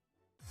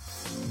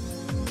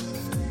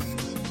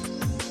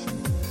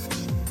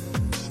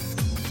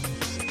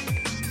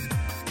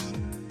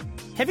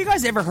Have you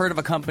guys ever heard of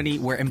a company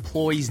where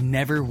employees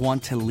never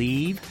want to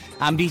leave?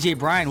 I'm DJ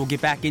Brian. We'll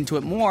get back into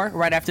it more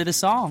right after the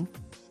song.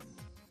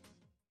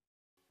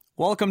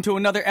 Welcome to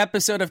another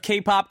episode of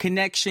K-Pop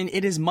Connection.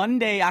 It is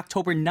Monday,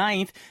 October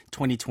 9th,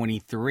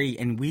 2023,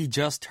 and we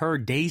just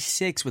heard Day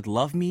 6 with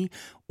Love Me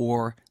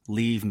or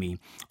Leave Me.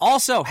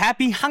 Also,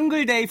 happy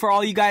Hangul Day for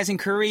all you guys in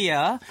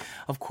Korea.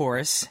 Of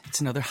course,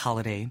 it's another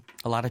holiday.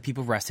 A lot of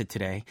people rested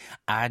today.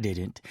 I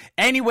didn't.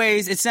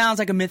 Anyways, it sounds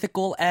like a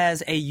mythical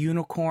as a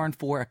unicorn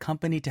for a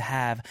company to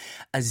have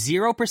a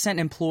 0%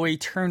 employee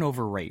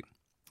turnover rate.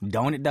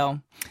 Don't it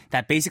though?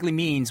 That basically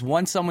means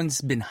once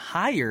someone's been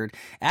hired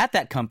at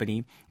that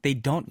company, they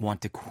don't want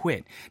to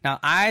quit.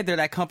 Now, either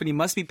that company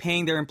must be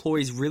paying their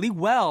employees really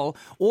well,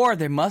 or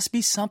there must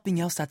be something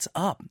else that's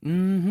up.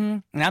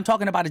 And I'm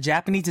talking about a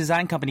Japanese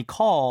design company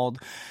called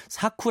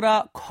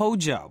Sakura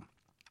Kojo,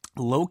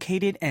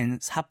 located in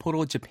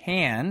Sapporo,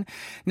 Japan.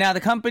 Now,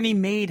 the company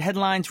made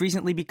headlines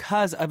recently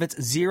because of its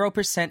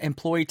 0%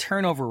 employee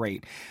turnover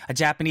rate. A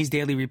Japanese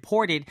daily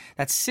reported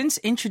that since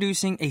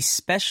introducing a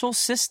special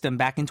system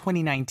back in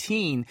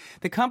 2019,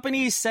 the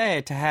company is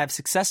said to have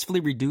successfully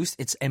reduced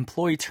its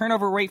employee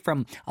turnover rate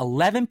from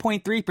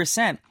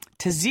 11.3%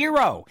 to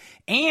 0.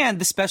 And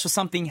the special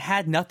something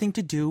had nothing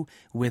to do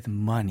with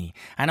money.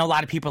 I know a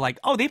lot of people are like,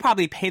 oh, they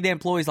probably pay their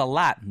employees a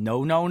lot.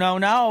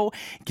 No.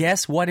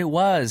 Guess what it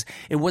was?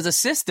 It was a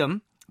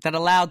system that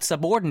allowed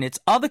subordinates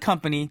of the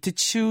company to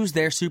choose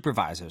their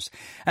supervisors.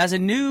 As the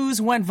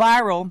news went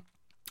viral,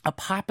 a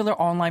popular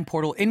online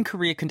portal in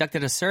Korea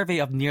conducted a survey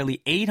of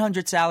nearly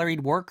 800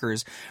 salaried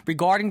workers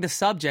regarding the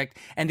subject,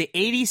 and the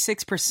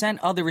 86%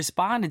 of the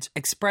respondents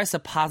expressed a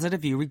positive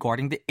view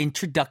regarding the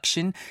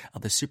introduction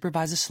of the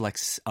supervisor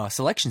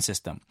selection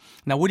system.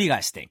 Now, what do you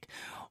guys think?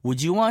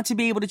 Would you want to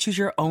be able to choose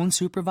your own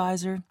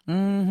supervisor?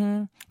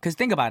 Because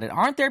think about it.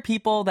 Aren't there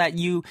people that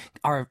you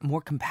are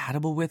more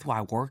compatible with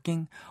while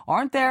working?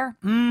 Aren't there?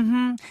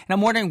 And I'm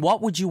wondering,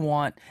 what would you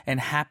want and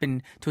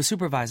happen to a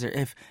supervisor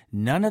if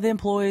none of the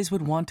employees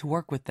would want to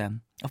work with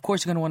them? Of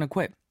course, you're going to want to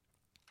quit.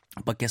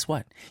 But guess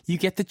what? You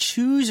get to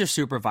choose your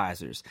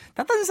supervisors.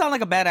 That doesn't sound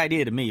like a bad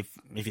idea to me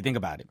if you think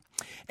about it.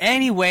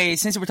 Anyway,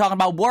 since we're talking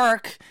about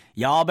work,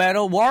 y'all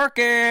better work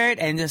it.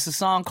 And this is a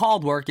song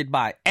called Work It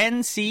by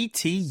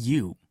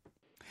NCTU.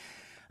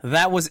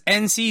 That was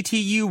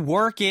NCTU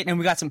Work It, and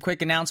we got some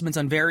quick announcements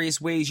on various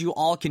ways you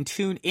all can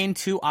tune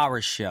into our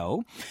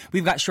show.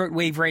 We've got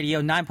shortwave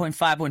radio,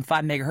 9.515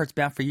 megahertz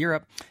bound for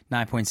Europe,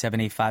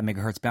 9.785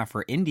 megahertz bound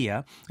for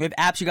India. We have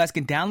apps you guys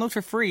can download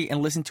for free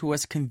and listen to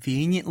us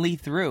conveniently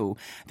through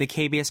the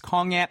KBS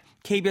Kong app,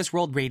 KBS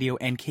World Radio,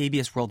 and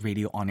KBS World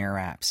Radio on-air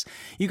apps.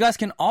 You guys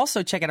can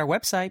also check out our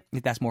website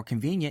if that's more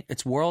convenient.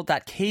 It's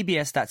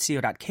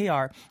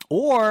world.kbs.co.kr,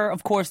 or,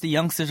 of course, the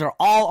youngsters are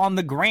all on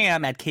the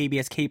gram at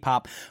KBS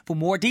K-Pop for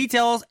more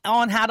details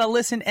on how to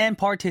listen and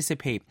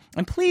participate.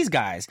 And please,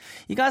 guys,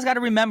 you guys got to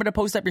remember to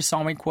post up your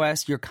song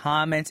requests, your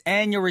comments,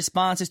 and your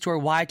responses to our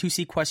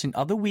Y2C question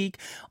of the week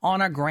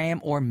on our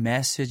gram or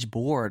message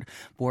board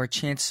for a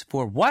chance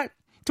for what?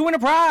 To win a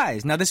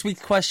prize. Now, this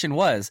week's question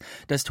was,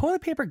 does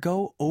toilet paper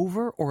go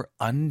over or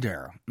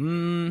under?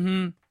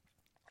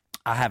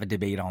 I have a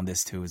debate on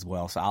this too as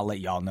well, so I'll let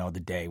y'all know the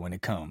day when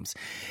it comes.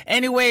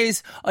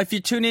 Anyways, if you're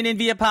tuning in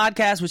via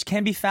podcast, which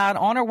can be found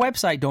on our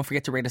website, don't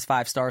forget to rate us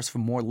 5 stars for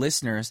more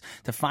listeners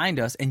to find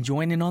us and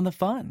join in on the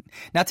fun.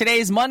 Now, today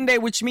is Monday,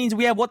 which means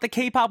we have What the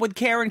K-Pop with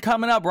Karen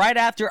coming up right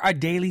after our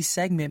daily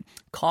segment,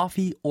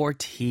 Coffee or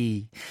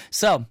Tea.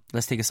 So,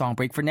 let's take a song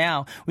break for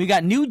now. We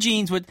got New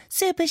Jeans with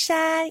Super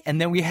Shy, and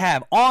then we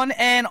have On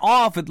and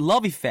Off with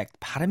Love Effect,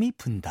 바람이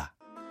분다.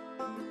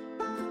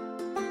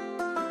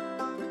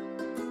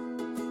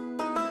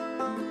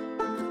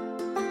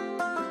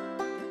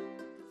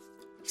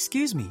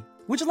 Excuse me,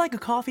 would you like a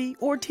coffee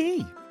or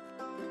tea?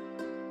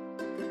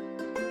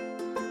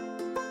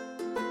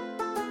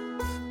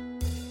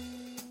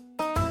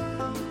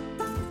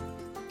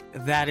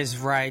 That is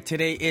right.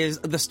 Today is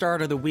the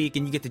start of the week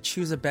and you get to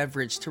choose a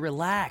beverage to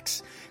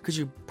relax because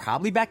you're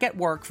probably back at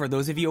work for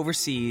those of you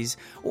overseas,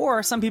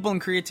 or some people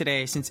in Korea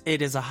today, since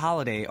it is a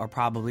holiday, are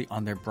probably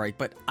on their break.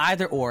 But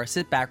either or,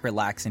 sit back,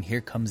 relax, and here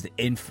comes the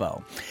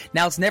info.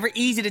 Now, it's never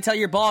easy to tell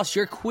your boss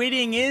you're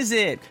quitting, is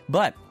it?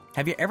 But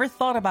have you ever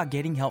thought about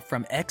getting help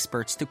from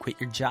experts to quit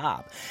your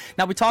job?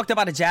 Now, we talked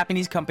about a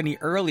Japanese company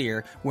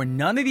earlier where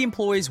none of the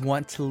employees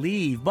want to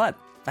leave, but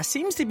that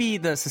seems to be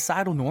the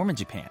societal norm in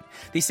Japan.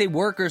 They say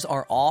workers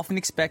are often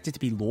expected to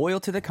be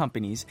loyal to the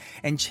companies,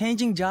 and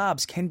changing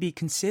jobs can be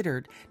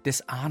considered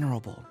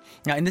dishonorable.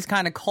 Now, in this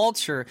kind of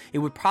culture, it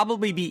would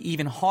probably be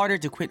even harder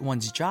to quit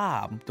one's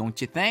job, don't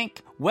you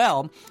think?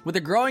 Well, with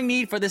a growing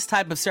need for this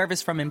type of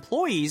service from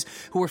employees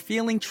who were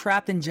feeling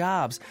trapped in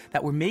jobs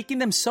that were making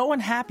them so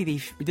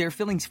unhappy they're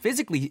feeling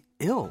physically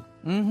ill.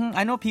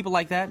 I know people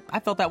like that.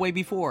 I felt that way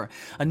before.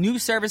 A new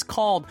service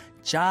called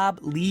Job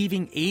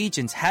Leaving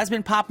Agents has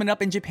been popping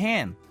up in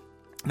Japan.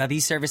 Now,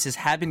 these services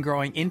have been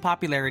growing in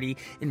popularity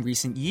in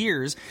recent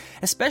years,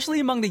 especially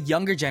among the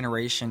younger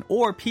generation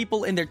or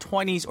people in their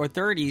 20s or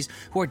 30s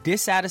who are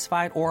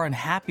dissatisfied or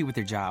unhappy with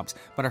their jobs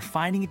but are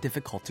finding it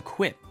difficult to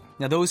quit.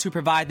 Now, those who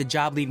provide the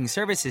job leading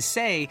services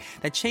say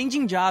that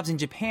changing jobs in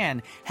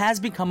Japan has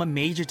become a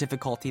major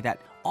difficulty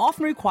that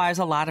often requires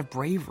a lot of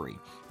bravery.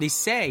 They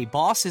say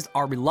bosses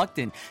are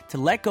reluctant to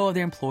let go of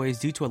their employees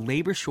due to a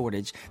labor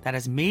shortage that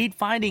has made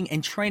finding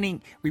and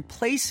training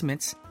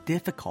replacements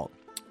difficult.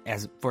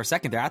 As for a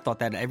second there, I thought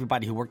that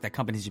everybody who worked at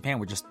companies in Japan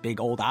were just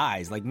big old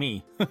eyes like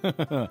me.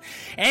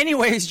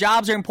 Anyways,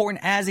 jobs are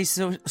important as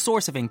a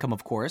source of income,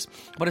 of course,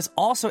 but it's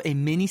also a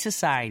mini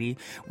society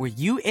where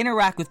you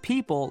interact with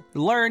people,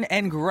 learn,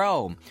 and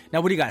grow.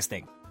 Now, what do you guys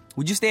think?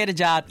 Would you stay at a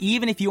job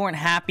even if you weren't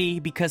happy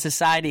because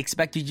society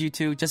expected you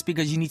to, just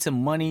because you need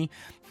some money?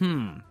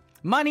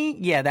 Money,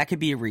 yeah, that could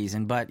be a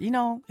reason. But,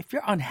 if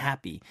you're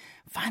unhappy,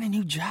 find a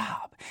new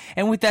job.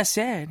 And with that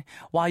said,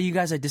 while you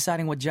guys are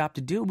deciding what job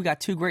to do, we got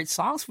 2 great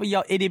songs for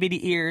y'all itty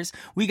bitty ears.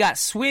 We got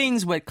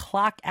Swings with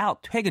Clock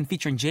Out, Twegan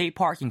featuring Jay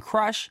Park and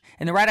Crush.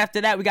 And then right after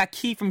that, we got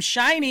Key from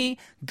Shiny,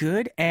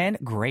 Good and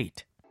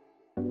Great.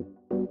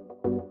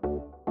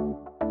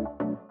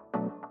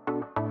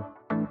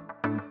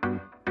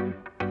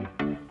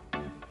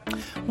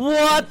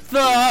 What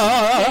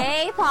the?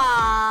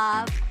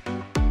 K-pop.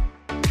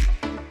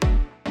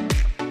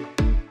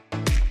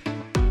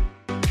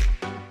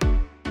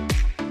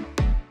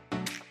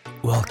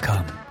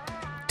 Welcome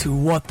to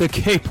What the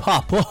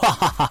K-pop.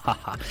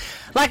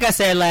 Like I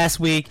said last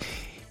week,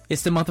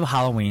 it's the month of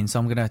Halloween, so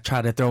I'm going to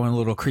try to throw in a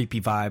little creepy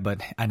vibe,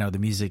 but I know the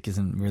music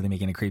isn't really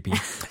making it creepy.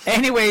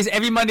 Anyways,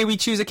 every Monday we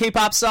choose a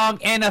K-pop song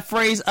and a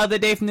phrase of the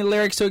day from the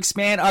lyrics to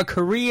expand our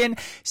Korean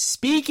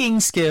speaking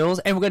skills,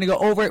 and we're going to go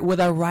over it with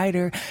our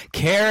writer,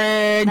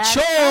 Karen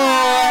Choi.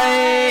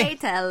 Right.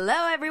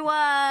 Hello, everyone.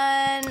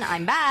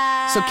 I'm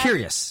back. So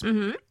curious.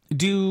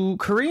 Do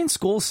Korean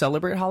schools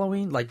celebrate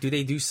Halloween? Like, do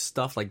they do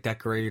stuff like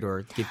decorate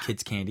or give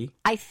kids candy?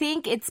 I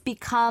think it's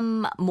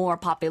become more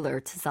popular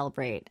to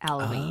celebrate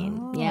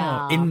Halloween.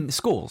 Yeah. In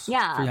schools?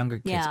 Yeah. For younger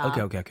kids? Yeah.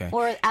 Okay.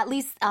 Or at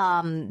least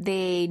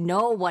they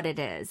know what it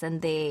is,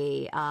 and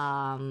they...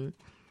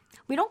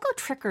 we don't go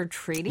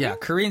trick-or-treating. Yeah,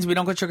 Koreans, we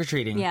don't go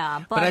trick-or-treating.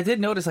 Yeah, but I did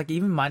notice, like,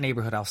 even in my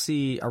neighborhood, I'll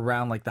see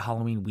around, like, the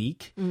Halloween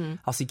week,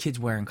 I'll see kids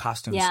wearing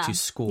costumes to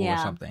school or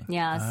something.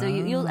 Yeah, so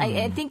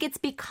I think it's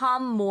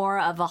become more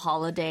of a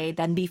holiday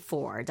than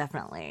before,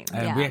 definitely.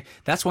 And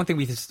that's one thing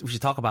we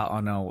should talk about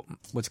on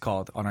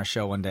on our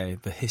show one day,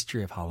 the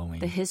history of Halloween.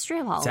 The history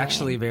of Halloween. It's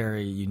actually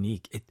very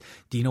unique.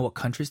 Do you know what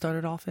country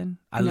started off in?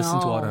 I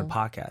listened to it on a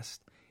podcast.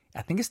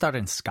 I think it started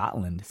in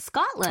Scotland.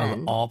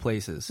 Scotland? Of all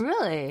places.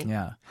 Really?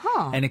 Yeah.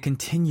 Huh. And it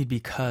continued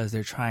because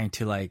they're trying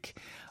to, like,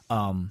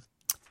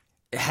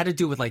 it had to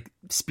do with, like,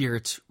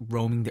 spirits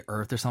roaming the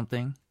earth or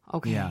something.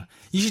 Okay. Yeah.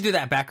 You should do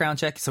that background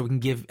check so we can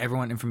give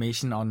everyone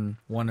information on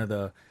one of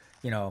the,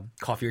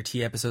 coffee or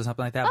tea episodes,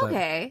 something like that.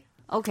 Okay.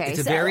 Okay, it's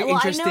a very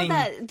interesting I know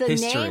that the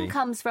history. name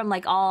comes from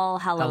like All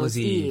Hallows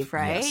Eve,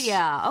 right? Yes.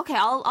 Yeah. Okay,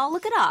 I'll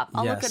look it up.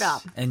 I'll look it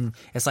up. And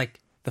it's like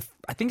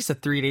I think it's the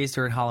 3 days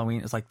during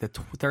Halloween. It's like the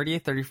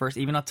 30th, 31st,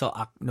 even up till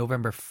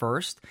November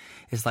 1st.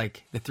 Is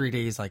like the 3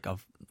 days like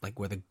of like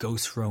where the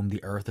ghosts roam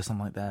the earth or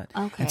something like that.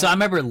 Okay. And so I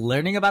remember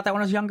learning about that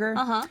when I was younger.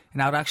 Uh-huh.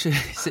 And I would actually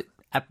sit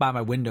by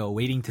my window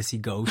waiting to see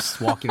ghosts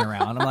walking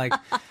around. I'm like,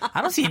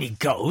 I don't see any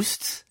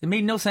ghosts. It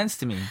made no sense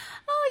to me.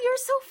 Oh, you're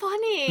so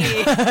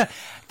funny.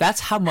 That's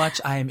how much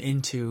I am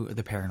into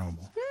the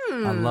paranormal.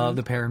 I love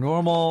the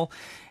paranormal,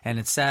 and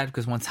it's sad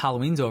because once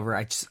Halloween's over,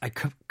 I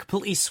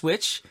completely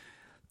switch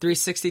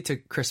 360 to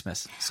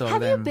Christmas. So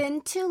have you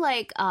been to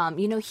like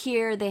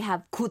here they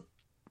have 굿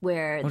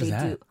where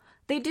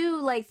they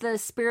do like the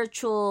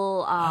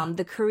spiritual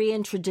the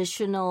Korean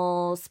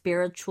traditional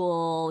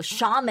spiritual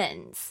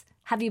shamans.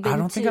 Have you been I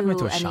don't think I've been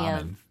to a any shaman.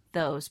 of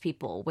those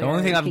people where the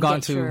only thing you I've can gone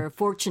get to your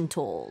fortune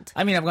told?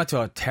 I mean, I've gone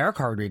to a tarot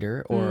card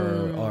reader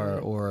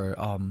or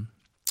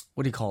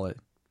what do you call it?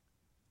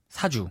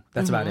 사주.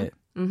 That's about it.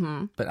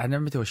 Mm-hmm. But I've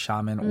never been to a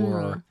shaman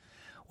or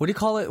what do you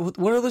call it?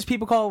 What are those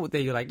people called?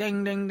 They like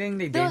ding ding ding.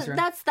 They dance around.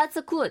 That's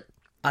a 굿.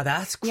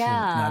 That's cool. Yeah.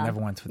 No, I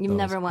never went to those. You've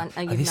never went.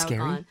 Are You've they never scary?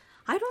 gone.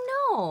 I don't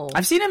know.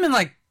 I've seen them in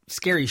like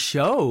scary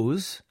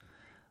shows,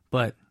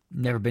 but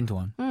never been to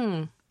one.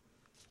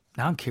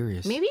 Now I'm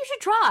curious. Maybe you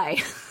should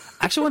try.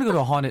 I actually want to go to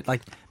a haunted,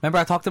 like, remember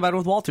I talked about it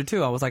with Walter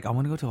too. I was like, I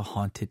want to go to a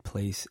haunted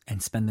place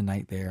and spend the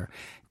night there,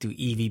 do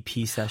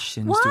EVP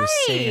sessions, do a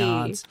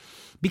seance.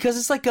 Because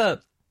it's like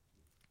a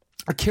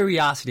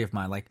curiosity of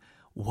mine. Like,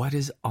 what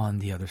is on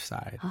the other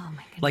side? Oh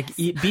my goodness.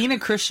 Like, being a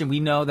Christian, we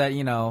know that,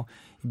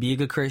 be a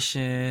good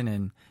Christian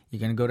and you're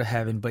going to go to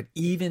heaven. But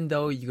even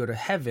though you go to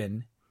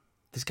heaven,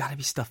 there's got to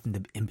be stuff in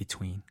the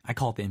in-between. I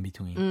call it the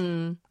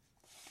in-between.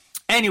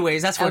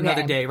 Anyways, that's for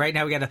another day. Right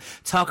now, we got to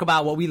talk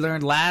about what we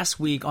learned last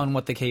week on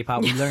What the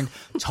K-pop. We learned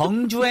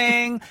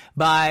정주행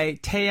by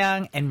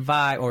Taeyang and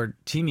Vibe, or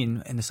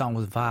Jimin, and the song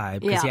was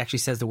Vibe, because he actually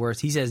says the words.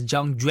 He says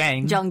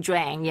정주행.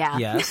 정주행, yeah.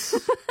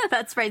 Yes.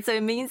 That's right. So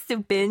it means to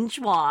binge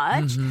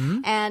watch.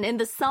 And in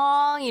the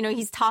song,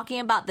 he's talking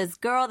about this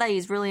girl that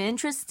he's really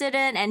interested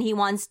in, and he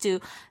wants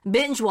to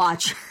binge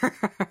watch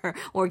her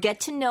or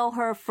get to know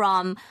her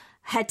from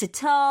head to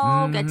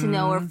toe, get to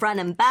know her front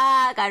and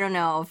back. I don't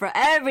know, for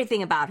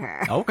everything about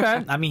her.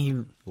 Okay. I mean, he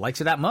likes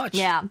her that much.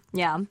 Yeah.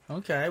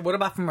 Okay. What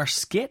about from our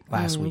skit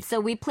last week? So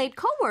we played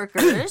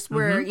coworkers.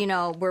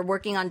 We're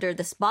working under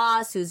this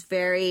boss who's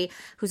a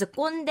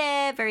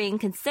꼰대, very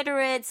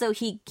inconsiderate. So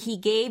he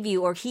gave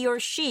you, or he or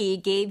she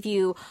gave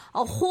you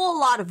a whole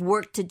lot of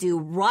work to do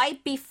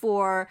right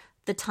before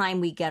the time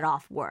we get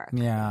off work.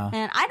 Yeah.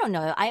 And I don't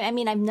know. I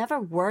mean, I've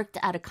never worked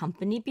at a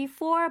company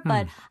before,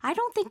 but I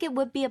don't think it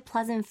would be a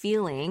pleasant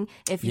feeling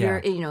if you're,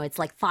 it's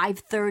like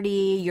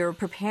 5:30, you're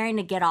preparing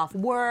to get off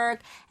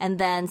work, and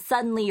then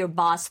suddenly your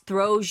boss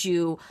throws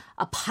you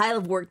a pile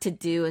of work to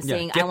do and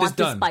saying, I want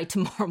this by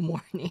tomorrow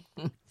morning.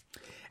 And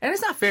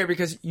it's not fair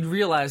because you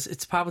realize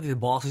it's probably the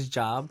boss's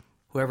job,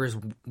 whoever's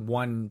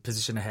one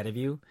position ahead of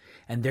you,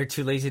 and they're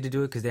too lazy to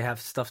do it because they have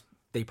stuff.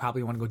 They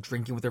probably want to go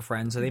drinking with their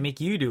friends, so they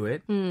make you do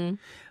it. And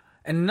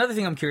another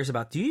thing I'm curious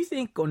about, do you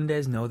think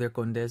꼰대s know they're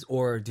꼰대s,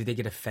 or do they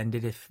get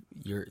offended if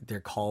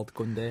they're called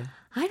꼰대?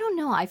 I don't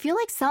know. I feel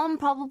like some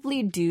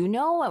probably do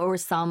know, or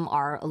some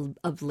are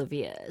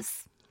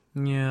oblivious.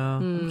 Yeah,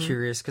 I'm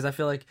curious, because I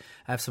feel like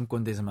I have some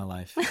꼰대s in my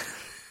life.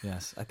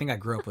 Yes, I think I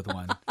grew up with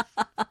one.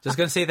 Just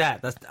going to say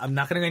that. I'm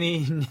not going to go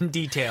in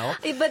detail.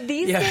 But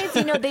these days,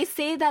 they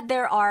say that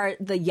there are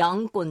the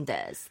young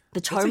꼰대s,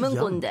 the 젊은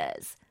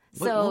꼰대s.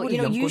 So,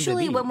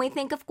 usually when we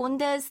think of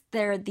꼰대s,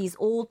 they're these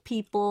old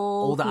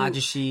people. Old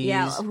아저씨s.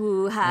 Yeah,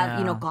 who have,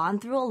 gone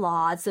through a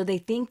lot. So they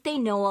think they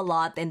know a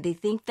lot, and they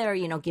think they're,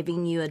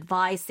 giving you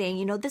advice,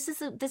 saying, this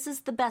is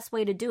the best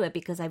way to do it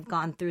because I've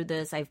gone through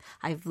this.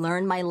 I've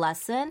learned my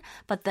lesson.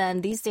 But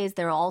then these days,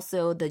 there are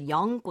also the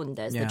young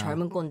꼰대s, the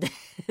젊은 꼰대s,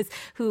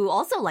 who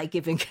also like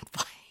giving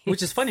advice.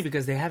 Which is funny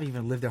because they haven't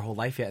even lived their whole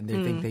life yet, and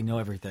they think they know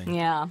everything.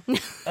 Yeah.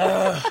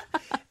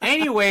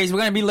 Anyways, we're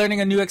going to be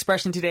learning a new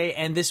expression today,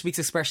 and this week's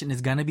expression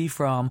is going to be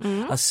from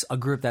a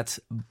group that's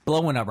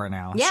blowing up right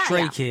now. Yeah,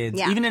 Stray Kids.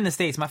 Yeah. Even in the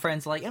States, my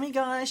friends are like, oh my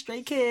gosh,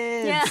 Stray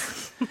Kids. Yeah.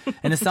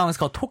 And the song is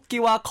called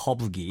토끼와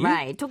거북이.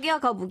 Right, 토끼와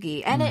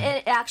거북이. And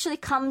it actually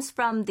comes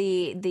from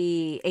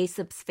the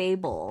Aesop's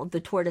fable,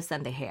 The Tortoise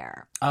and the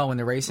Hare. Oh, when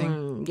they're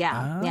racing?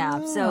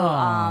 Yeah. So,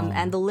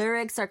 and the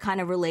lyrics are kind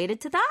of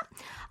related to that.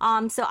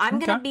 So I'm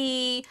going to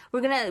be, we're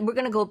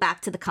going to go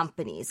back to the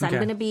company. So I'm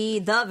going to be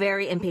the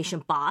very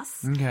impatient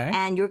boss. Okay.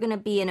 And you're going to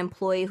be an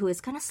employee who is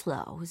kind of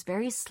slow, who's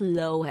very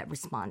slow at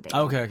responding.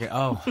 Okay.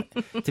 Oh,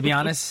 to be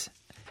honest,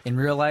 in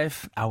real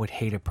life, I would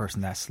hate a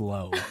person that's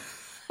slow.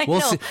 We'll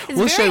show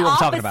you what I'm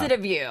talking about. Opposite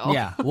of you.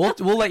 Yeah,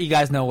 we'll let you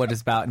guys know what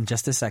it's about in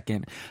just a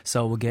second.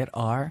 So we'll get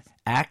our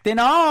acting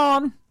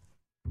on.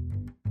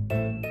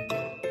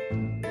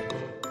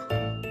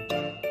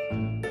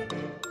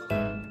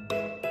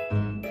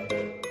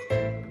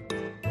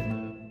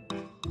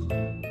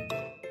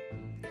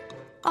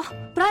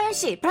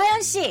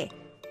 브라이언 씨.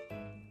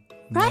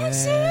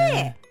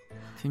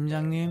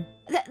 팀장님.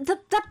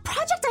 The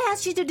project I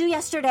asked you to do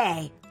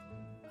yesterday.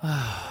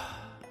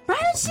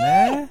 브라이언 씨.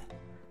 네?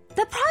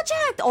 The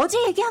project 어제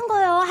얘기한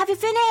거요. Have you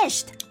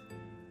finished?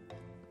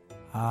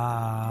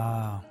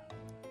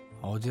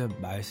 어제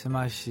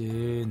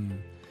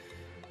말씀하신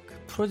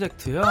그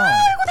프로젝트요?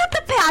 아이고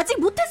답답해. 아직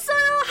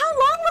못했어요. How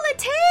long will it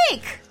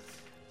take?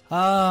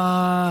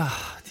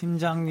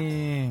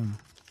 팀장님.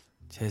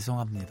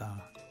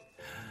 죄송합니다.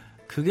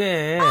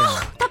 그게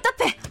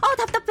답답해.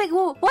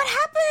 What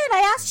happened?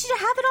 I asked you to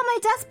have it on my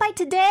desk by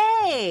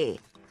today.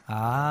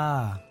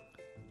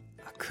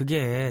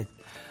 그게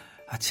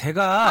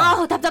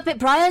제가 답답해.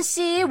 브라이언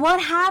씨,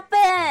 what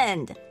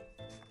happened?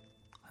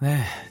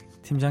 네,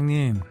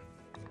 팀장님.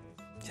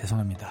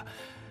 죄송합니다.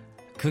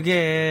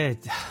 그게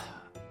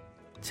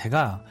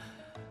제가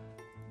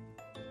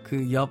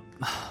그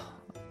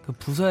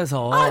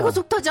부서에서 아이고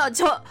속 터져.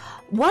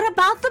 What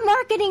about the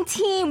marketing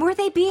team? Were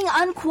they being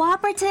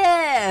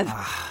uncooperative?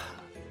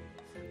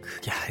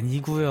 그게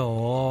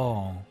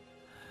아니고요.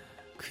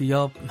 그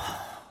옆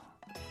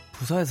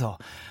부서에서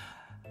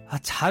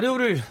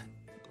자료를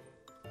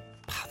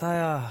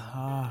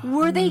받아야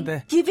Were they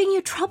giving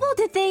you trouble?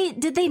 Did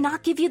they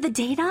not give you the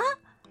data?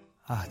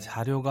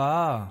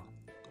 자료가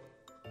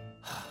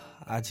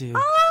아직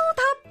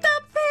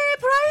답답해.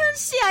 브라이언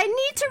씨, I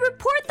need to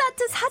report that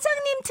to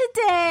사장님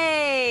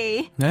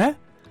today. 네?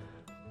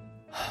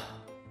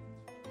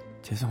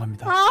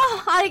 죄송합니다.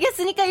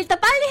 알겠으니까 일단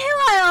빨리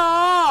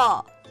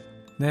해와요.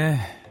 네,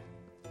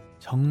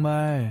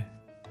 정말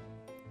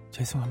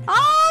죄송합니다.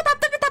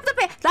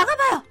 답답해.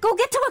 나가봐요. Go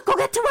get to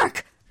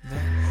work. 네.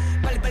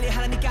 빨리빨리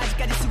하라니까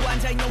아직까지 쓰고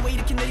앉아있냐 왜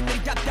이렇게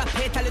느릿느릿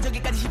답답해 달려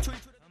저기까지 시출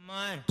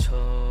정말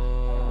저니까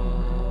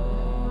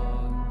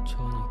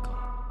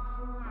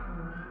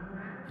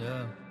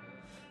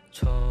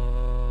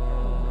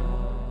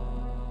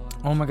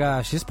Oh my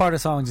gosh, this part of the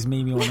song just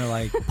made me want to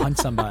like punch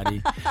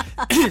somebody.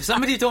 If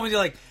somebody told me to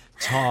like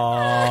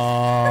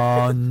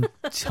천천히가,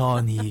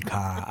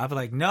 I'd be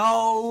like,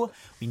 no,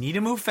 we need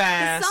to move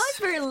fast. The song's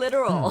very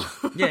literal.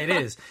 Yeah, it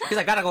is. He's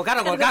like, gotta go.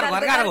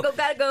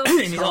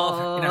 And he's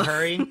all in a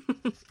hurry.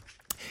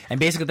 And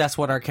basically that's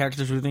what our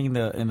characters were doing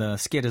in the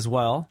skit as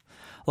well.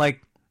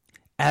 Like,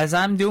 as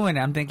I'm doing it,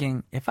 I'm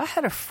thinking, if I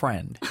had a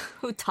friend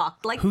Who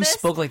talked like who this?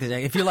 spoke like this,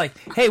 if you're like,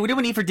 hey, what do you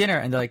want to eat for dinner?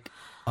 And they're like,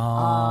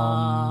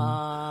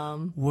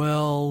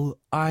 well,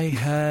 I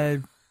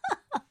had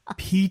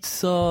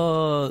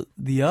pizza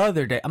the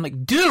other day. I'm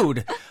like,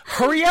 dude,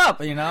 hurry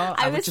up, you know?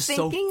 I was just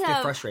thinking so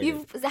of,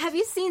 frustrated. have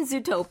you seen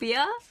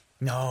Zootopia?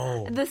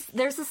 No.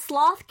 There's a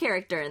sloth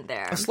character in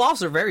there. The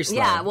sloths are very slow.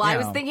 Yeah, well, I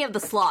was know. thinking of the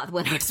sloth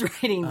when I was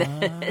writing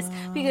this.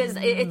 Because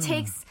it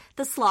takes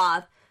the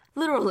sloth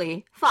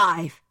literally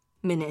 5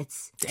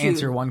 minutes to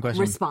answer one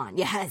question. Respond,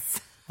 yes.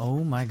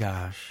 Oh my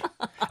gosh.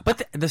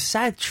 But the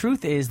sad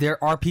truth is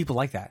there are people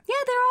like that. Yeah,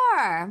 there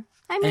are.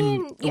 I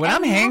mean, And when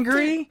I'm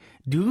hangry,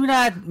 do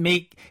not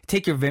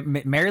take your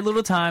merry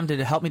little time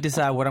to help me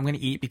decide what I'm going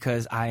to eat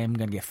because I am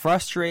going to get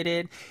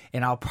frustrated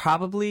and I'll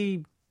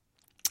probably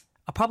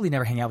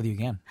never hang out with you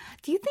again.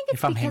 Do you think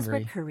it's I'm because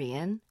hangry. we're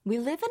Korean? We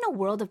live in a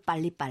world of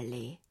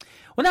빨리빨리.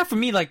 Well, not for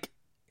me. Like,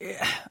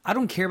 I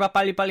don't care about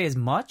빨리빨리 as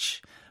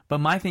much, but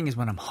my thing is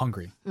when I'm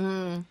hungry.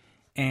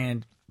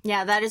 And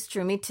Yeah, that is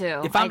true. Me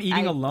too. if I'm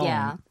eating alone,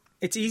 yeah.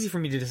 it's easy for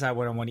me to decide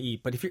what I want to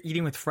eat. But if you're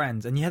eating with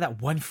friends and you have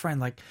that one friend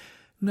like,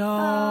 no,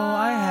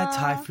 I had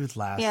Thai food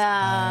last night.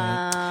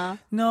 Yeah.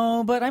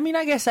 No, but I mean,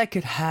 I guess I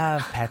could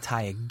have pad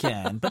Thai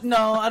again. But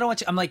no, I don't want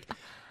you. I'm like,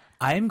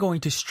 I am going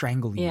to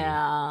strangle you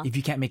Yeah. if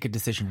you can't make a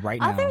decision right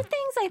now. Other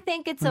things, I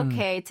think it's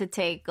okay to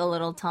take a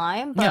little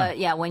time. But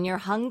yeah, when you're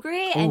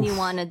hungry and you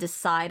want to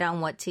decide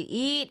on what to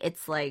eat,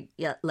 it's like,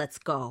 yeah, let's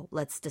go.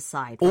 Let's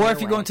decide. Or right if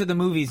you go away. into the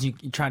movies, you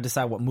try to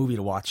decide what movie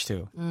to watch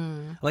too.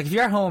 Like if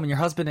you're at home and your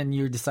husband and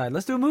you decide,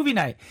 let's do a movie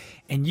night.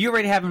 And you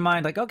already have in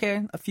mind, like,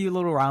 okay, a few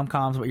little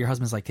rom-coms, but your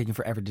husband's like taking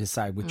forever to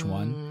decide which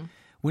one.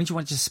 Wouldn't you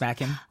want to just smack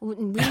him?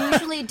 We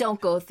usually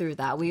don't go through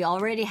that. We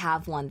already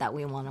have one that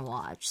we want to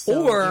watch.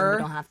 So Or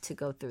we don't have to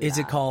go through Is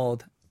that. it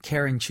called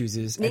Karen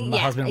chooses and my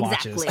husband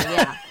exactly.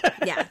 watches?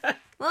 Yeah.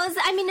 Well,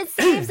 I mean, it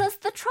saves us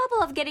the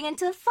trouble of getting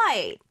into a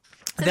fight.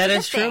 So That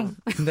it's is a good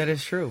true. thing. That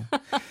is true.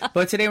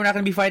 But today we're not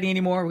going to be fighting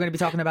anymore. We're going to be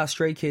talking about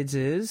Stray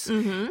Kids'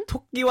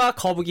 토끼와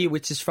거북이,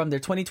 which is from their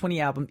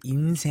 2020 album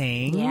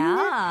인생.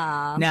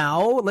 Yeah.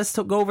 Now let's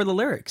go over the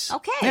lyrics.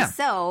 Okay, Yeah.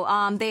 so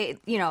they,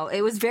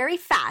 it was very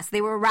fast. They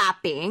were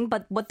rapping,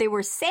 but what they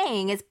were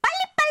saying is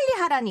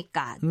빨리빨리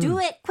하라니까. Do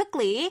it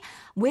quickly.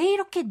 왜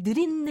이렇게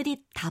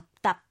느릿느릿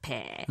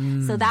답답해?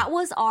 So that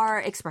was our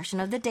expression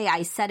of the day.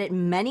 I said it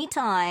many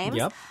times.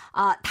 Yep.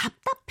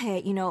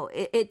 답답해,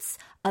 it's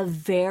a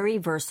very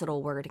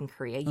versatile word in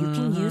Korea. You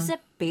can use it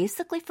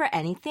basically for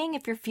anything.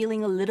 If you're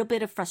feeling a little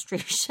bit of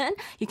frustration,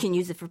 you can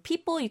use it for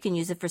people, you can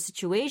use it for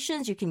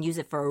situations, you can use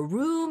it for a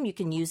room, you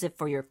can use it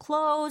for your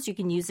clothes, you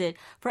can use it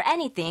for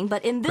anything.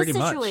 But in this Pretty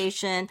much.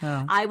 situation,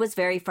 I was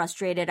very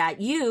frustrated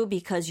at you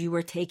because you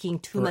were taking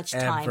too much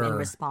time in Forever.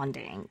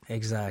 responding.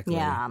 Exactly.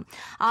 Yeah.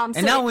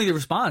 And not only the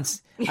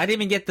response, I didn't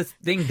even get the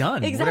thing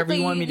done. Whatever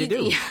you want me to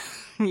do.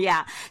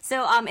 Yeah.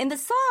 So in the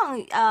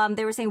song,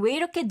 they were saying 왜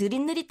이렇게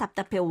느릿느릿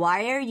답답해?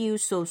 Why are you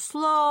so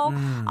slow?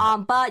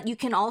 But you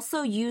can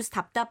also use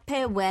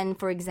답답해 when,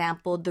 for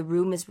example, the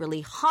room is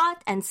really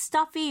hot and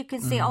stuffy. You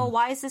can say, oh,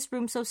 why is this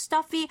room so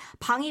stuffy?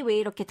 방이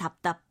왜 이렇게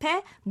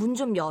답답해? 문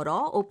좀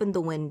열어. Open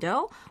the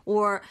window.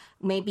 Or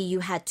maybe you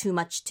had too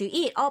much to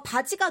eat.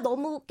 바지가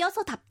너무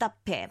껴서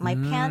답답해. My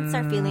pants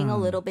are feeling a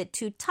little bit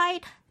too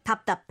tight.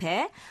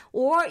 답답해.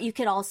 Or you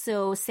could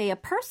also say a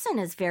person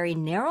is very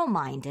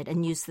narrow-minded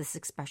and use this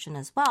expression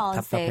as well.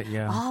 And say, 답답해,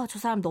 yeah. 저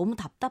사람 너무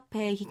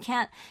답답해.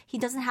 He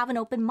doesn't have an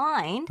open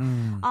mind.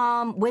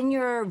 When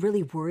you're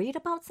really worried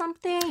about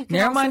something, you can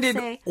Narrow-minded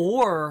also say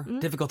or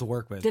difficult to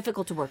work with.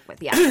 difficult to work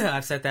with. Yeah.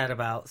 I've said that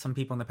about some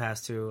people in the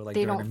past too. Like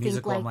They during don't a think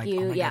musical, I'm like like,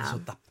 you, oh my yeah.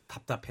 god, so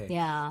답답해.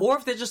 Yeah. Or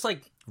if they're just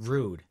like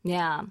rude.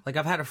 Yeah. Like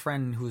I've had a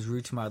friend who was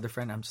rude to my other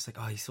friend. I'm just like,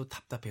 oh, he's so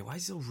답답해. Why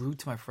is he so rude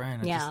to my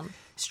friend? It Yeah. just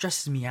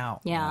stresses me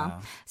out. Yeah.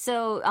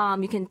 So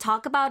you can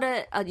talk about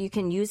it. You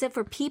can use it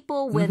for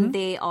people when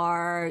they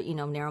are,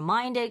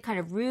 narrow-minded, kind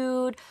of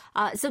rude.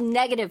 So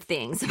negative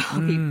things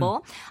about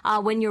people.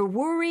 When you're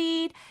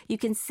worried, you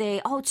can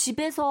say,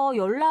 집에서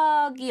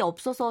연락이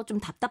없어서 좀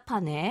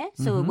답답하네.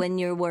 So when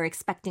you were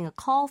expecting a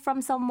call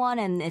from someone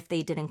and if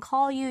they didn't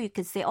call you, you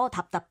could say,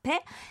 답답해.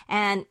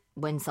 And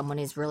when someone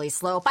is really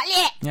slow, 빨리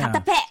Yeah.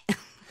 답답해.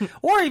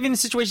 Or even in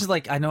situations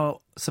like I know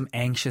some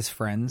anxious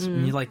friends,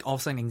 when you like all of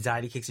a sudden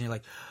anxiety kicks in, you're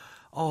like,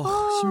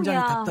 심장이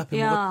답답해,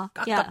 뭐가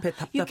답답해,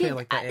 You 답답해, could,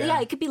 like that. yeah,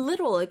 it could be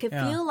literal. It could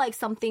Yeah. feel like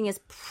something is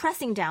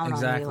pressing down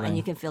on you, Exactly. and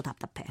you can feel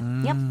답답해.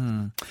 Yep.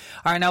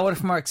 All right, now what are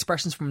some more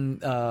expressions from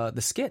the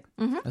skit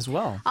as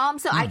well?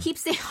 So I keep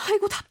saying,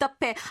 아이고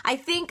답답해. I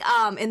think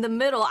in the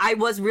middle I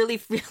was really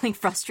feeling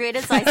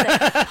frustrated, so I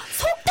said,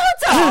 속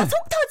터져.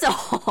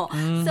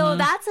 터져. So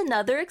that's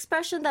another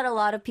expression that a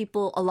lot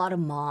of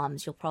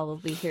moms, you'll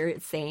probably hear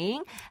it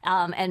saying.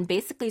 And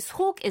basically,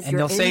 속 is and your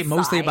they'll inside. say it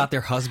mostly about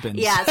their husbands.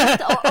 Yeah,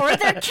 or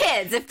their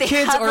kids. If they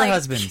Kids have or like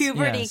husbands,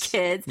 puberty yes.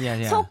 kids.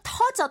 Yeah. 속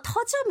터져.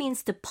 터져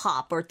means to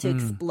pop or to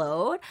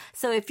explode.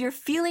 So if you're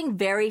feeling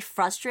very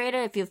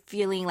frustrated, if you're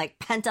feeling like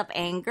pent up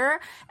anger,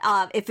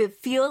 if it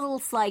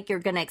feels like you're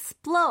going to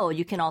explode,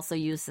 you can also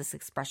use this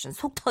expression,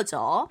 속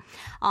터져.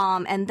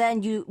 And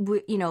then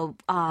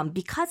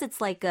because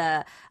it's like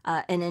an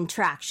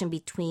interaction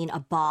between a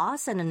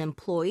boss and an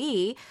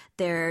employee,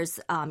 there's,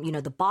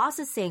 the boss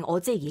is saying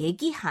어제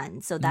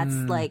얘기한. So that's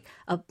like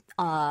a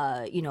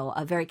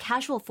very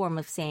casual form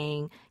of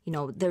saying,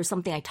 there's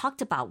something I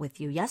talked about with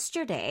you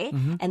yesterday.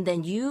 And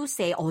then you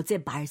say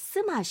어제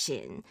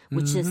말씀하신,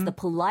 which is the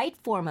polite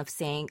form of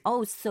saying,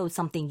 so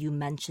something you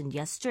mentioned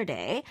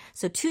yesterday.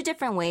 So two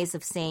different ways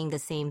of saying the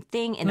same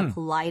thing in a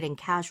polite and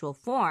casual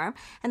form.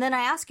 And then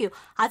I ask you,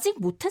 아직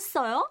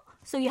못했어요?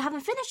 So you haven't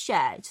finished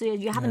yet. So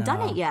you haven't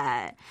done it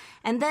yet.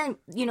 And then,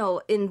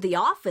 in the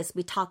office,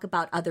 we talk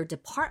about other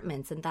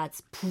departments, and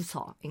that's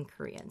부서 in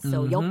Korean.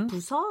 So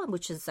옆부서,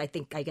 which is, I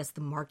guess, the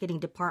marketing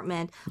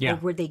department. Yeah. Or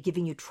were they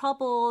giving you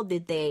trouble?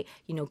 Did they,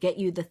 get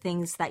you the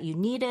things that you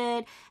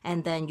needed?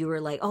 And then you were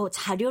like,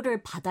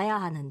 자료를 받아야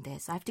하는데.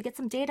 So I have to get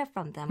some data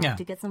from them. I have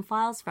to get some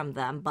files from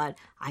them. But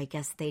I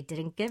guess they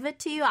didn't give it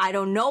to you. I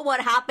don't know what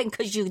happened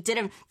because you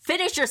didn't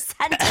finish your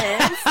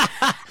sentence.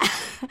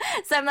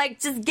 So I'm like,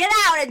 just get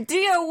out and do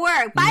your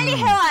work. 빨리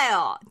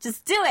해와요.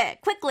 Just do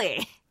it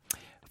quickly.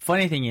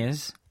 Funny thing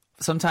is,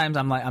 sometimes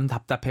I'm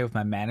답답해 with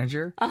my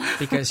manager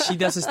because she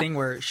does this thing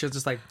where she'll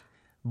just like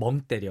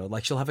멍 때려.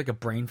 Like she'll have like a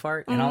brain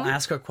fart and I'll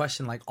ask her a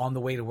question like on the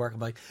way to work. I'm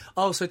like,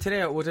 so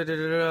today,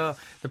 the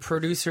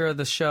producer of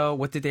the show,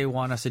 what did they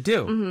want us to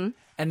do?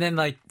 And then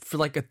like for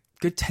like a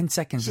good 10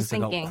 seconds, She's it's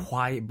like thinking. a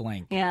quiet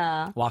blank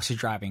Yeah. while she's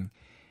driving.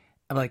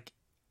 I'm like,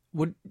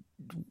 what?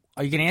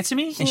 Are you going to answer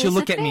me? And needs she'll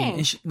look to at me. think.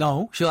 And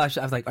she'll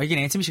actually, I was like, are you going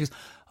to answer me? She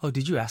goes,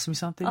 did you ask me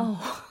something?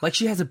 Like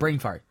she has a brain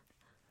fart.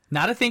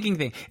 Not a thinking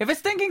thing. If it's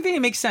thinking thing,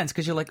 it makes sense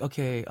because you're like,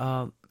 okay,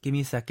 give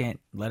me a second,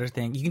 let her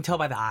think. You can tell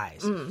by the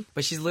eyes.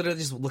 But she's literally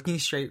just looking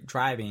straight,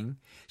 driving.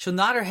 She'll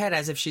nod her head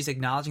as if she's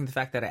acknowledging the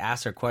fact that I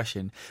asked her a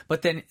question.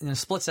 But then in a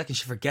split second,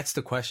 she forgets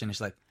the question. And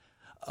she's like,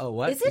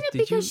 what? Isn't it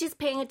because she's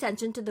paying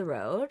attention to the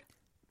road?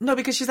 No,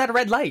 because she's at a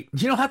red light.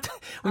 You don't have to.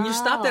 When you're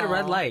stopped at a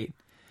red light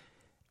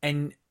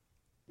and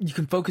you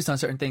can focus on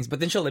certain things, but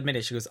then she'll admit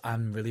it. She goes,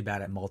 I'm really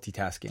bad at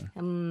multitasking.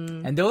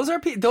 And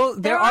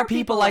there are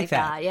people like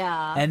that.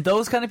 Yeah. And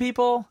those kind of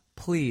people,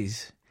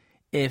 please,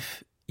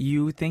 if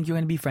you think you're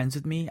going to be friends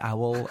with me, I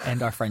will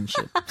end our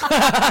friendship.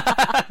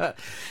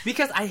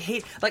 Because I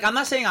hate, like, I'm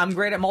not saying I'm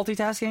great at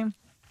multitasking,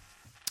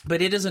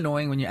 but it is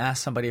annoying when you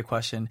ask somebody a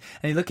question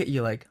and they look at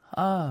you like,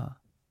 and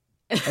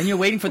you're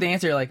waiting for the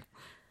answer. You're like,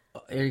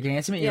 are you going to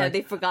answer me? You're like,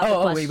 they forgot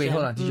the question. Wait,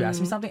 hold on. Did you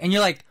ask me something? And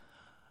you're like,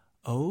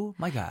 oh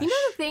my gosh. You know,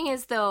 the thing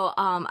is, though,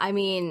 on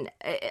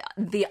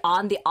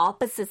the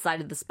opposite side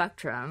of the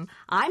spectrum,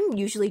 I'm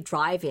usually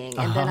driving,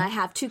 and then I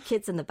have two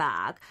kids in the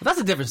back. Well,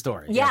 that's a different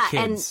story. Yeah,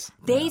 kids.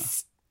 and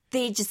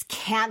they just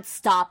can't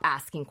stop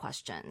asking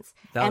questions.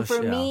 And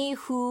for me,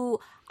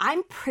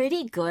 I'm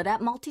pretty good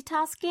at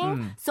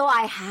multitasking, so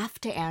I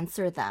have to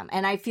answer them,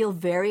 and I feel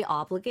very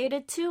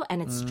obligated to,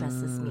 and it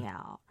stresses me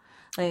out.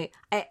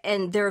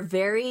 And they're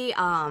very.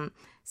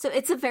 So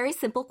it's a very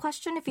simple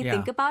question if you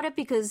think about it,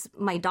 because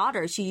my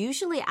daughter, she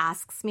usually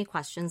asks me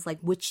questions like,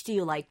 which do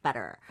you like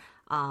better?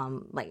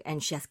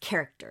 And she has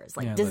characters,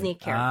 like Disney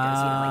characters,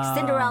 like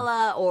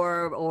Cinderella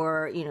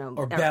or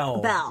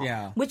Belle.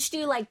 Yeah. Which do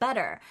you like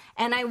better?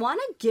 And I want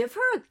to give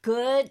her a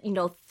good,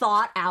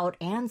 thought out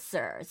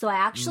answer. So I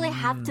actually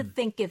have to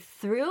think it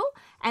through,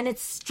 and it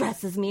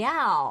stresses me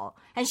out.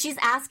 And she's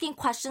asking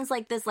questions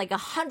like this, like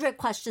 100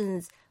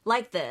 questions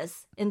like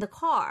this in the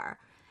car.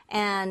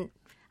 And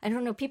I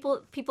don't know,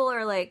 people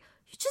are like,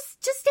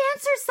 just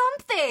answer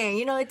something.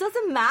 It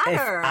doesn't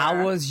matter. If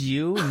I was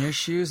you in your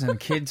shoes and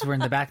kids were in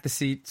the back of the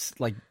seats,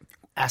 like,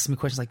 asking me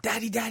questions like,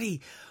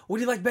 Daddy, what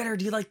do you like better?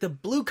 Do you like the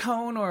blue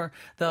cone or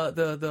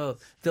the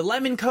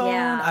lemon cone?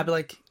 Yeah. I'd be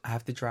like, I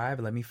have to drive.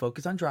 Let me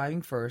focus on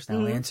driving first, and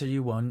I'll answer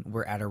you when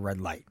we're at a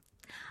red light.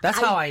 That's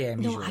how I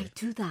am usually. No, I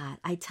do that.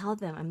 I tell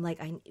them, I'm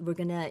like, we're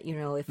going to,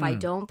 if I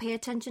don't pay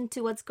attention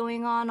to what's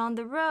going on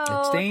the road.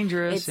 It's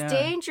dangerous. It's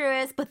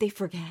dangerous, but they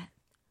forget.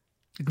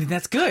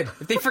 That's good.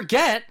 If they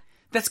forget,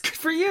 that's good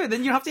for you. Then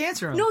you don't have to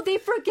answer them. No, they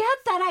forget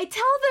that. I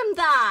tell them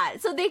that.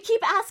 So they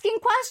keep asking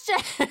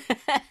questions.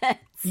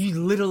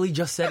 You literally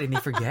just said it and they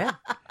forget?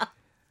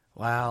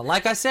 Wow.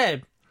 Like I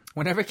said,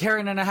 whenever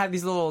Karen and I have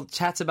these little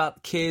chats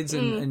about kids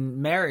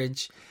and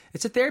marriage,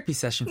 it's a therapy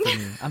session for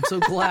me. I'm so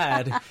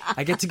glad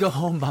I get to go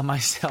home by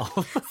myself.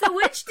 So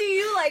which do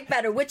you like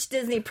better? Which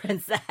Disney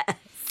princess?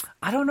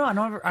 I don't know. I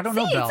don't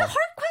know Belle. It's a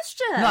hard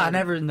question. No, I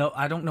never know.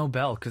 I don't know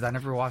Belle because I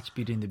never watched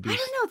Beauty and the Beast. I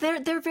don't know.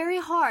 They're very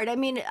hard. I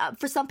mean,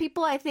 for some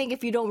people, I think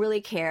if you don't really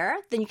care,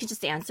 then you can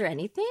just answer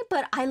anything.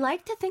 But I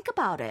like to think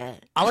about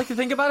it. I like to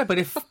think about it,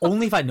 but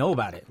only if I know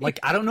about it. Like,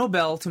 I don't know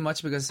Belle too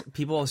much because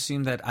people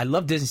assume that I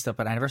love Disney stuff,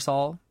 but I never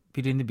saw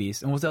Beauty and the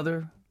Beast. And what was the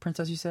other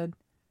princess you said?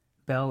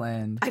 Belle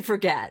and... I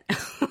forget.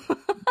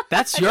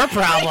 That's your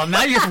problem.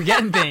 Now you're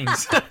forgetting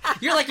things.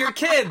 You're like your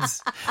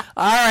kids.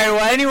 All right.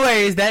 Well,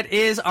 anyways, that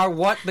is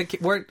our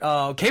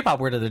K-pop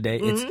word of the day.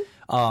 It's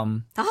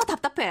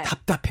답답해.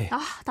 답답해.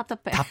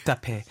 답답해.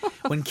 답답해.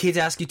 When kids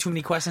ask you too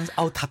many questions,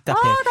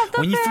 답답해.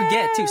 When you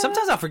forget too.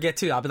 Sometimes I'll forget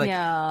too. I'll be like,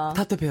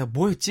 답답해.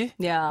 뭐였지?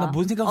 Yeah. 나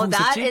뭔 생각하고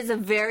that 있었지? is a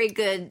very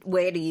good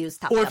way to use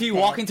답답해. Or if you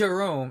walk into a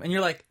room and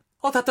you're like,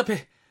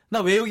 답답해.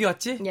 나 왜 여기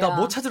왔지? 나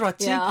뭐 찾으러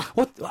왔지? Yeah.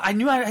 I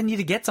knew I need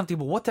to get something,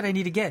 but what did I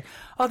need to get?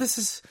 Oh, this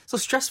is so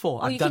stressful.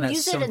 I've done it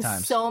so many times. You can use it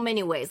in so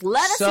many ways.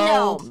 Let us So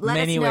know. Let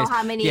many us know ways.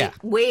 how many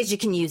ways you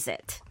can use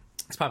it.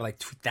 It's probably like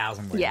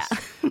 2,000 words. Yeah.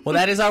 Well,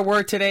 that is our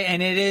word today,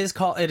 and it is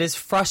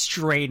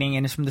frustrating,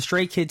 and it's from the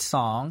Stray Kids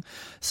song.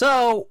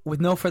 So, with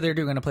no further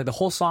ado, we're going to play the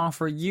whole song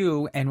for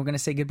you, and we're going to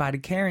say goodbye to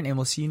Karen, and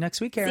we'll see you next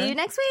week, Karen. See you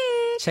next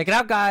week. Check it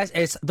out, guys.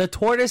 It's The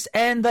Tortoise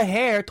and the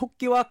Hare,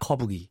 토끼와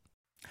거북이.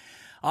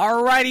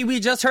 Alrighty, we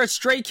just heard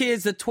Stray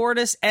Kids, The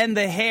Tortoise and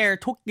the Hare,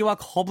 토끼와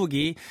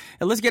거북이.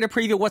 And let's get a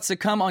preview of what's to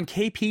come on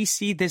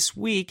KPC this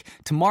week.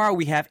 Tomorrow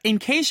we have In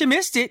Case You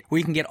Missed It, where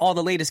you can get all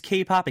the latest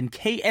K-pop and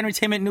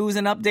K-entertainment news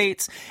and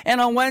updates. And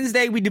on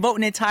Wednesday, we devote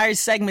an entire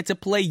segment to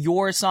play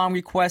your song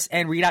requests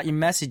and read out your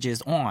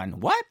messages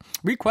on,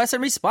 requests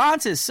and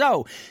responses.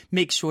 So,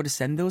 make sure to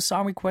send those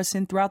song requests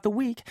in throughout the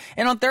week.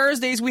 And on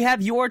Thursdays, we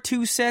have Your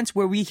 2 Cents,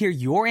 where we hear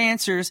your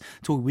answers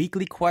to a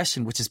weekly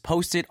question, which is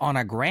posted on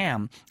our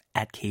gram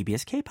at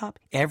KBS K-Pop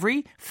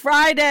every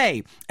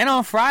Friday. And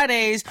on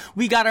Fridays,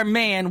 we got our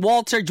man,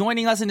 Walter,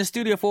 joining us in the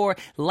studio for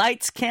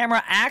Lights,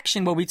 Camera,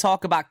 Action, where we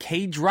talk about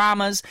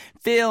K-dramas,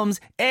 films,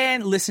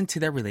 and listen to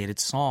their related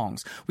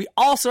songs. We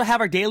also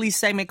have our daily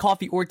segment,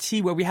 Coffee or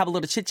Tea, where we have a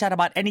little chit-chat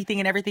about anything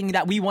and everything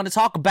that we want to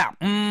talk about.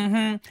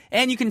 And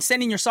you can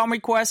send in your song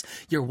requests,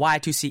 your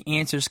Y2C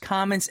answers,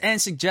 comments, and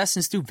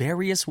suggestions through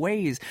various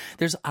ways.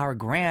 There's our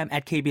gram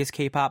at KBS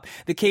K-Pop,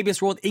 the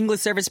KBS World English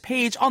Service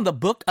page on the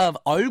Book of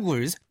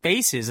얼굴's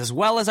Faces, as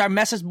well as our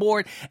message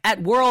board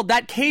at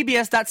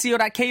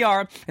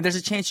world.kbs.co.kr. And there's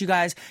a chance you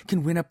guys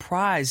can win a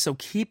prize, so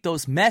keep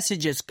those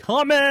messages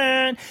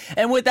coming.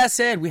 And with that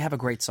said, we have a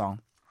great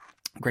song.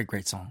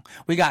 Great song.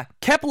 We got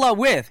Kepler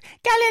with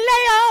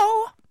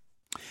Galileo.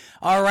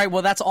 All right,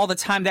 well, that's all the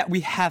time that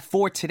we have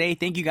for today.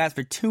 Thank you guys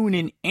for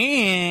tuning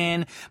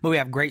in. But we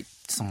have great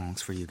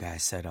songs for you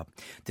guys set up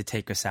to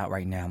take us out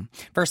right now.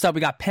 First up,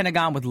 we got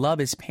Pentagon with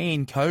Love is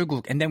Pain,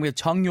 결국. And then we have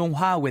Chung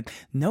Yong-hwa with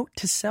Note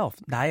to Self,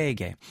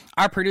 나에게.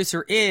 Our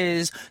producer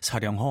is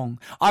Seoryung Hong.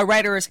 Our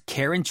writer is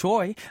Karen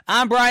Choi.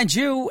 I'm Brian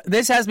Ju.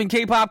 This has been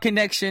K-Pop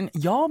Connection.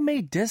 Y'all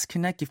may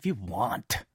disconnect if you want.